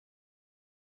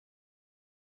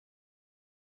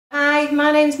Hi,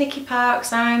 my name's Nicky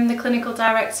Parkes. I'm the Clinical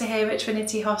Director here at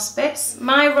Trinity Hospice.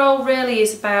 My role really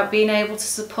is about being able to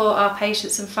support our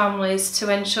patients and families to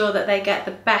ensure that they get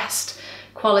the best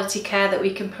quality care that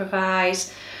we can provide.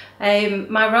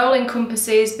 My role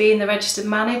encompasses being the registered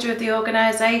manager of the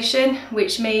organisation,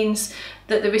 which means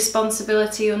that the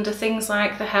responsibility under things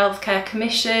like the Healthcare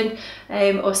Commission,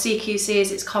 or CQC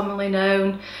as it's commonly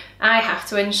known, I have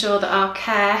to ensure that our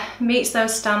care meets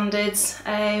those standards,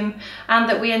 and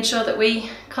that we ensure that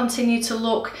we continue to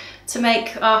look to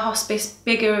make our hospice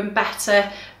bigger and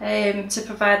better, to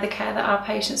provide the care that our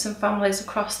patients and families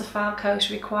across the Fylde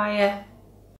Coast require.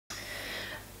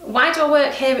 Why do I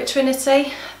work here at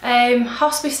Trinity?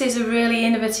 Hospices are really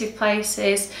innovative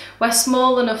places. We're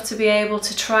small enough to be able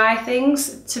to try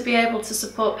things, to be able to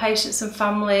support patients and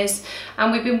families,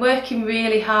 and we've been working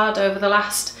really hard over the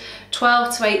last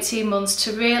 12 to 18 months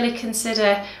to really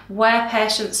consider where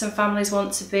patients and families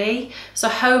want to be. So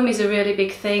home is a really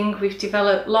big thing. We've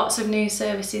developed lots of new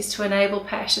services to enable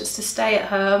patients to stay at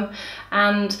home,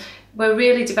 and we're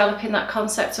really developing that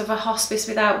concept of a hospice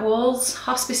without walls.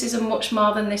 Hospices are much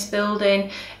more than this building.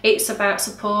 It's about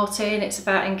supporting, it's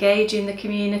about engaging the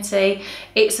community,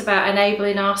 it's about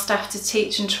enabling our staff to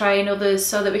teach and train others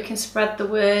so that we can spread the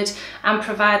word and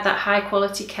provide that high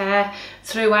quality care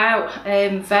throughout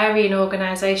varying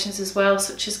organisations as well,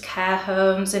 such as care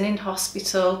homes and in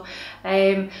hospital.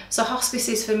 So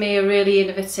hospices for me are really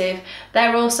innovative.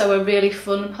 They're also a really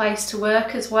fun place to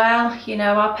work as well. You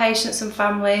know, our patients and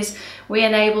families, we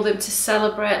enable them to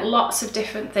celebrate lots of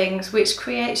different things, which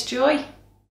creates joy.